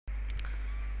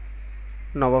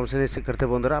নবম শ্রেণীর শিক্ষার্থী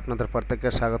বন্ধুরা, আপনাদের প্রত্যেককে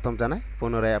স্বাগতম জানাই।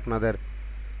 পুনরায় আপনাদের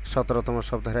 17তম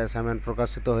সপ্তাহের অ্যাসাইনমেন্ট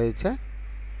প্রকাশিত হয়েছে।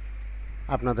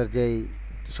 আপনাদের যেই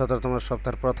 17তম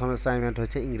সপ্তাহের প্রথম অ্যাসাইনমেন্ট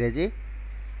হচ্ছে ইংরেজি,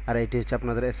 আর এটি হচ্ছে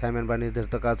আপনাদের অ্যাসাইনমেন্ট বা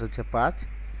নির্ধারিত কাজ হচ্ছে 5।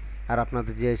 আর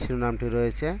আপনাদের যে শিরোনামটি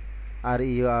রয়েছে আর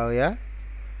ইউ আওয়ার,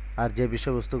 আর যে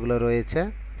বিষয়বস্তুগুলো রয়েছে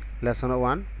lesson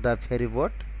 1 the ferry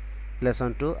boat, lesson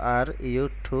 2 are you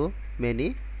two many,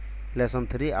 lesson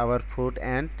 3 our food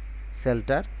and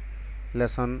shelter,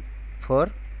 lesson 4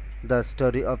 the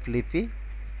story of লিপি,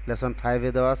 লেসন 5 এ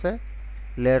দেওয়া আছে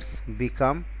লেটস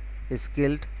বিকাম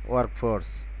স্কিল্ড ওয়ার্কফোর্স।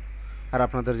 আর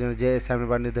আপনাদের জন্য যে অ্যাসাইনমেন্ট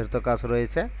বা নির্ধারিত কাজ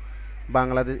রয়েছে,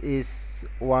 Bangladesh is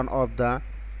one of the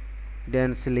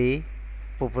densely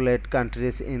populated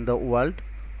countries in the world,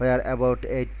 where about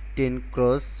 18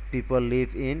 crores people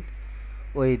live in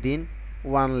within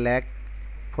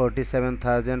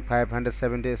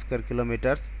 1,47,570 square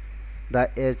kilometers. The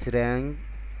age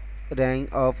range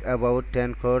of about 10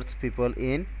 crores people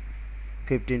in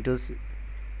 15 to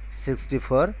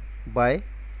 64. By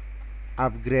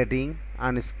upgrading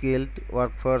unskilled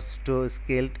workforce to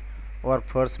skilled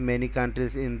workforce, many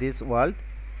countries in this world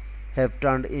have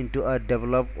turned into a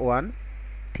developed one.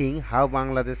 Think how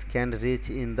Bangladesh can reach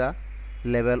in the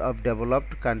level of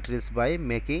developed countries by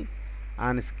making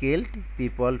unskilled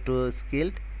people to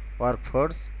skilled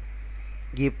workforce.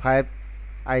 Give 5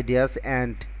 ideas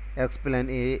and explain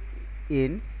it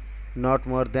in not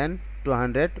more than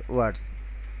 200 words.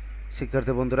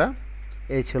 শিক্ষার্থী বন্ধুরা,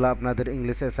 এই ছিল আপনাদের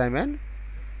English assignment,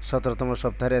 17তম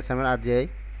সপ্তাহের assignment. আর যে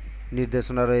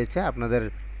নির্দেশনা রয়েছে, আপনাদের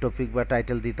টপিক বা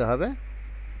টাইটেল দিতে হবে।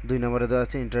 2 নম্বরে দেওয়া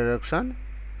আছে ইন্ট্রোডাকশন,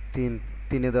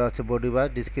 3 দেওয়া আছে বডি বা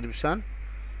ডিসক্রিপশন,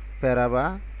 প্যারা বা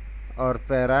অর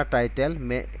প্যারা টাইটেল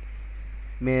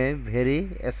মে ভেরি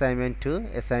অ্যাসাইনমেন্ট টু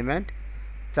অ্যাসাইনমেন্ট,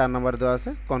 4 নম্বরে দেওয়া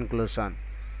আছে কনক্লুশন।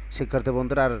 শিক্ষার্থী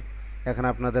বন্ধুরা, আর এখানে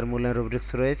আপনাদের মূল্যায়ন রুব্রিক্স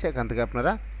রয়েছে, এখান থেকে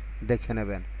আপনারা দেখে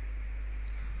নেবেন।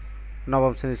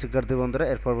 নবম শ্রেণীর শিক্ষার্থী বন্ধুরা,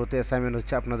 এর পরবর্তী অ্যাসাইনমেন্ট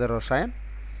হচ্ছে আপনাদের রসায়ন।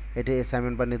 এটি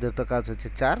অ্যাসাইনমেন্ট বা নির্ধারিত কাজ হচ্ছে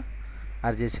 4।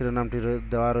 আর যে শিরোনামটি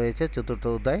দেওয়া রয়েছে চতুর্থ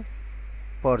অধ্যায়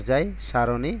পর্যায়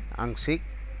সারণী আংশিক।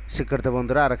 শিক্ষার্থী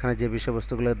বন্ধুরা, আর এখানে যে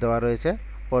বিষয়বস্তুগুলো দেওয়া রয়েছে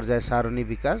পর্যায় সারণী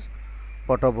বিকাশ,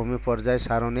 পটভূমি পর্যায়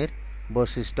সারণীর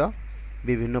বৈশিষ্ট্য,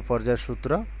 বিভিন্ন পর্যায়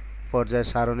সূত্র, পর্যায়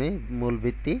সারণী মূল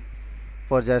ভিত্তি,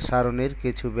 পর্যায় সারণীর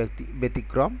কিছু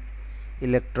ব্যতিক্রম,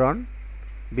 ইলেকট্রন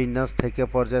বিন্যাস থেকে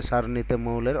পর্যায় সারণীতে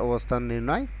মৌলের অবস্থান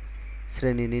নির্ণয়,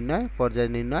 শ্রেণী নির্ণয়, পর্যায়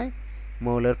নির্ণয়,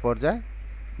 মৌলের পর্যায়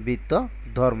বৃত্ত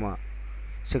ধর্ম।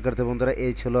 শিক্ষার্থী বন্ধুরা,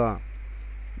 এই ছিল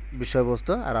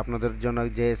বিষয়বস্তু। আর আপনাদের জন্য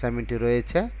যে অ্যাসাইনমেন্টটি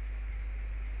রয়েছে,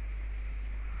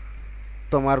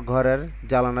 তোমার ঘরের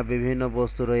জ্বালানা বিভিন্ন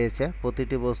বস্তু রয়েছে,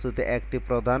 প্রতিটি বস্তুতে একটি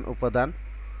প্রধান উপাদান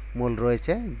মূল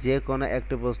রয়েছে। যে কোনো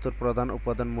একটি বস্তুর প্রধান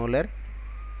উপাদান মূলের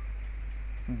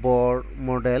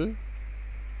মডেল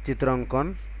চিত্রাঙ্কন,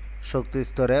 শক্তি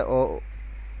স্তরে ও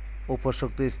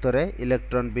উপশক্তি স্তরে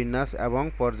ইলেকট্রন বিন্যাস এবং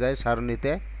পর্যায়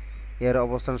সারণীতে এর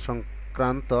অবস্থান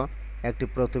সংক্রান্ত একটি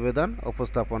প্রতিবেদন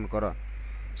উপস্থাপন করো।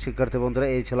 শিক্ষার্থী বন্ধুরা,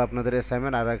 এই ছিল আপনাদের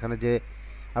অ্যাসাইনমেন্ট। আর এখানে যে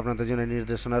আপনাদের জন্য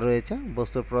নির্দেশনা রয়েছে,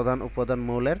 বস্তুর প্রধান উপাদান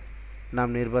মৌলের নাম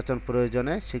নির্বাচন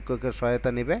প্রয়োজনে শিক্ষকের সহায়তা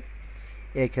নেবে।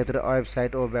 এই ক্ষেত্রে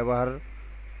ওয়েবসাইট ও ব্যবহার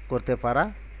করতে পারা,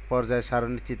 পর্যায়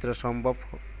সারণী চিত্র সম্ভব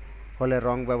হলে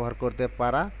রং ব্যবহার করতে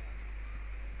পারা,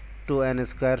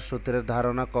 2n² সূত্রের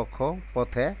ধারণা কক্ষ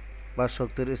পথে বা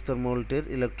শক্তির স্তর মৌলটির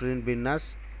ইলেকট্রন বিন্যাস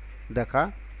দেখা,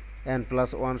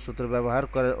 n+1 সূত্র ব্যবহার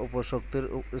করে উপশক্তির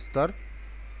স্তর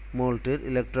মৌলটির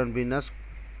ইলেকট্রন বিন্যাস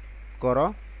করো,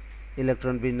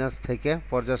 ইলেকট্রন বিন্যাস থেকে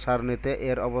পর্যায় সারণীতে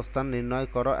এর অবস্থান নির্ণয়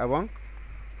করো এবং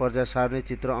পর্যায় সারণী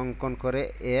চিত্র অঙ্কন করে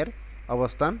এর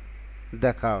অবস্থান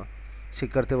দেখাও।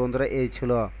 শিক্ষার্থী বন্ধুরা, এই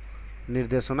ছিল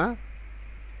নির্দেশনা।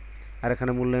 আর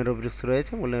এখানে মূল্যায়ন রুব্রিক্স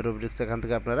রয়েছে, মূল্যায়ন রুব্রিক্স এখান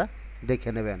থেকে আপনারা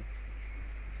দেখে নেবেন।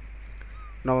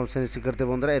 নবম শ্রেণীর শিক্ষার্থী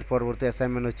বন্ধুরা, এর পরবর্তী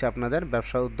অ্যাসাইনমেন্ট হচ্ছে আপনাদের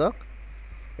ব্যবসা উদ্যোগ।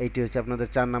 এইটি হচ্ছে আপনাদের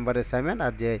 4 নম্বর অ্যাসাইনমেন্ট।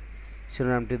 আর যে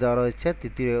শিরোনামটি দেওয়া রয়েছে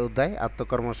তৃতীয় অধ্যায়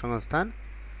আত্মকর্মসংস্থান।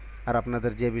 আর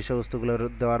আপনাদের যে বিষয়বস্তুগুলো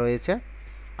দেওয়া রয়েছে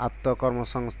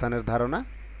আত্মকর্মসংস্থানের ধারণা,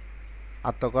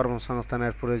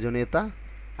 আত্মকর্মসংস্থানের প্রয়োজনীয়তা,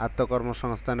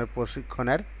 আত্মকর্মসংস্থানের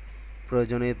প্রশিক্ষণের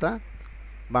প্রয়োজনীয়তা,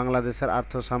 বাংলাদেশের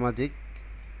আর্থসামাজিক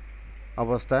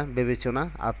অবস্থা বিবেচনা,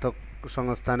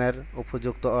 আত্মসংস্থানের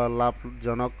উপযুক্ত ও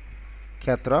লাভজনক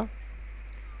ক্ষেত্র,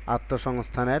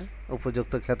 আত্মসংস্থানের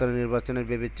উপযুক্ত ক্ষেত্র নির্বাচনের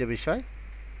বিবেচ্য বিষয়,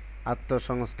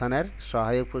 আত্মসংস্থানের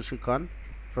সহায়ক প্রশিক্ষণ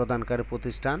প্রদানকারী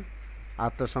প্রতিষ্ঠান,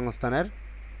 আত্মসংস্থানের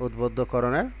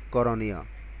উদ্বুদ্ধকরণের করণীয়।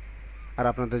 আর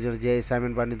আপনাদের জন্য যে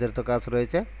অ্যাসাইনমেন্ট বা নির্ধারিত কাজ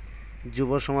রয়েছে,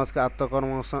 যুব সমাজকে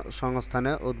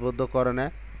আত্মকর্মসংস্থানে উদ্বুদ্ধকরণে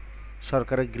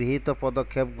সরকারের গৃহীত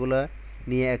পদক্ষেপগুলো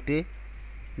নিয়ে একটি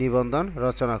নিবন্ধন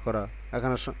রচনা করা।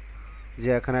 এখানে যে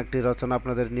এখানে একটি রচনা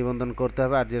আপনাদের নিবন্ধন করতে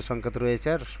হবে, আর যে সংকেত রয়েছে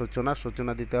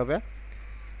সূচনা দিতে হবে।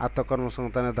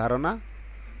 আত্মকর্মসংস্থানের ধারণা,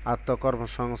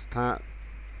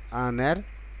 আত্মকর্মসংস্থানের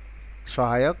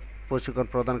সহায়ক প্রশিক্ষণ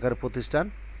প্রদানকারী প্রতিষ্ঠান,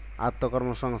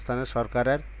 আত্মকর্মসংস্থানের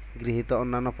সরকারের গৃহীত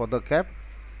অন্যান্য পদক্ষেপ,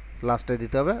 লাস্টে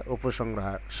দিতে হবে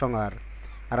উপসংহার।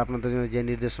 আর আপনাদের জন্য যে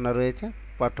নির্দেশনা রয়েছে,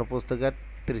 পাঠ্যপুস্তকের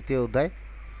 3য় অধ্যায়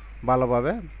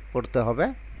ভালোভাবে পড়তে হবে।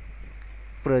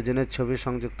 প্রয়োজনে ছবি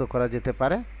সংযুক্ত করা যেতে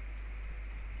পারে।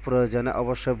 প্রয়োজনে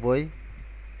অবশ্যই বই,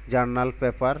 জার্নাল,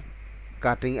 পেপার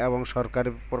কাটিং এবং সরকারি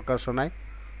প্রকাশনায়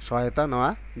সহায়তা নেওয়া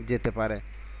যেতে পারে।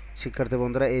 শিক্ষার্থী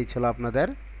বন্ধুরা, এই ছিল আপনাদের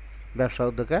ব্যবসা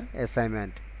উদ্যোগের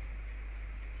অ্যাসাইনমেন্ট,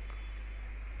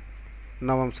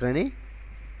 9ম শ্রেণী।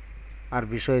 আর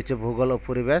বিষয় হচ্ছে ভূগোল ও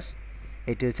পরিবেশ।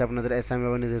 এটি হচ্ছে আপনাদের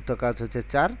অ্যাসাইনমেন্ট নির্ধারিত কাজ হচ্ছে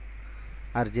 4।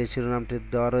 আর যে শিরোনামটি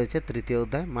দেওয়া রয়েছে 3য়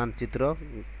অধ্যায় মানচিত্র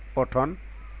পঠন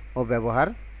ও ব্যবহার।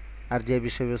 আর যে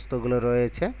বিষয়বস্তুগুলো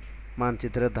রয়েছে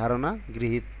মানচিত্রের ধারণা,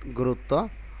 গুরুত্ব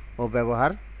ও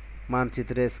ব্যবহার,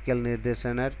 মানচিত্রের স্কেল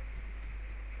নির্দেশনের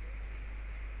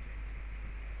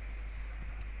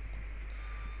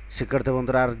শিক্ষার্থী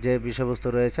বন্ধুরা, আর যে বিষয়বস্তু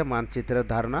রয়েছে মানচিত্রের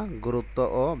ধারণা, গুরুত্ব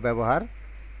ও ব্যবহার,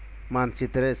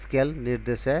 মানচিত্রের স্কেল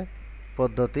নির্দেশে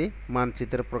পদ্ধতি,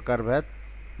 মানচিত্রের প্রকারভেদ,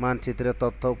 মানচিত্রের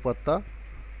তথ্য উপাত্ত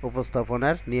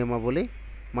উপস্থাপনের নিয়মাবলী,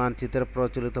 মানচিত্রের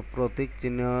প্রচলিত প্রতীক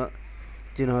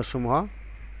চিহ্নসমূহ,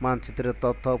 মানচিত্রের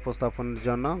তথ্য উপস্থাপনের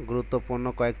জন্য গুরুত্বপূর্ণ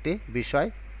কয়েকটি বিষয়,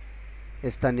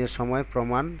 স্থানীয় সময়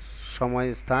প্রমাণ, সময়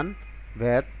স্থান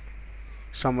ভেদ,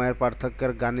 সময়ের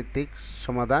পার্থক্যের গাণিতিক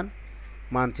সমাধান,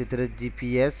 মানচিত্রের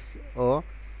জিপিএস ও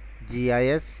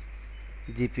জিআইএস,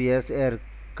 জিপিএস এর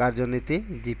কার্যনীতি,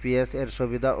 জিপিএস এর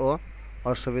সুবিধা ও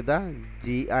অসুবিধা,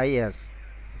 জিআইএস।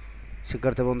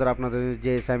 শিক্ষার্থী বন্ধুরা, আপনাদের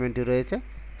যে অ্যাসাইনমেন্টটি রয়েছে,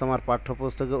 তোমার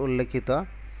পাঠ্যপুস্তকে উল্লেখিত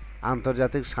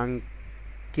আন্তর্জাতিক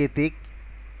সাংকেতিক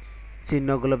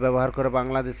চিহ্নগুলো ব্যবহার করে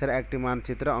বাংলাদেশের একটি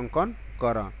মানচিত্র অঙ্কন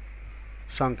করা।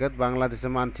 সংকেত: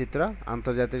 বাংলাদেশের মানচিত্র,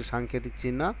 আন্তর্জাতিক সাংকেতিক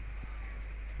চিহ্ন,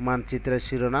 মানচিত্রের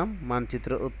শিরোনাম,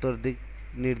 মানচিত্রের উত্তর দিক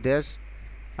নির্দেশ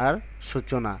আর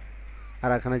সূচনা।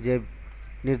 আর এখানে যে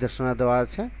নির্দেশনা দেওয়া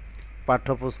আছে,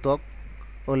 পাঠ্যপুস্তক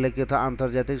উল্লেখিত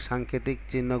আন্তর্জাতিক সাংকেতিক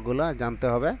চিহ্নগুলো জানতে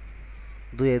হবে।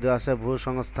 2 দেওয়া আছে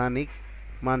ভূসংস্থানিক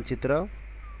মানচিত্র,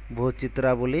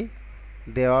 ভূচিত্রাবলী,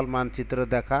 দেওয়াল মানচিত্র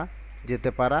দেখা যেতে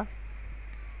পারা।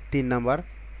 3 নম্বর,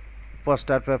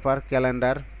 পোস্টার পেপার,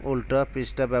 ক্যালেন্ডার, উল্টো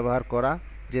পৃষ্ঠা ব্যবহার করা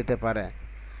যেতে পারে।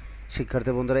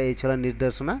 শিক্ষার্থী বন্ধুরা, এই ছিল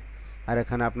নির্দেশনা। আর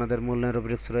এখানে আপনাদের মূল্যায়ন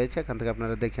রুব্রিক্স রয়েছে, এখান থেকে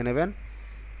আপনারা দেখে নেবেন।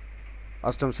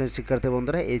 8ম শ্রেণীর শিক্ষার্থী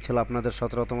বন্ধুরা, এই ছিল আপনাদের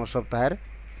 17তম সপ্তাহের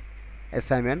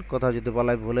অ্যাসাইনমেন্ট। কোথাও যদি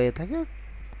বলাই ভুল হয়ে থাকে,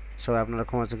 সবাই আপনারা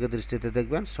ক্ষমাচোখে দৃষ্টিতে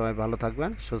দেখবেন। সবাই ভালো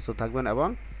থাকবেন, সুস্থ থাকবেন এবং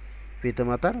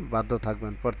পিতামাতার বাধ্য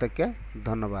থাকবেন। প্রত্যেককে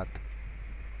ধন্যবাদ।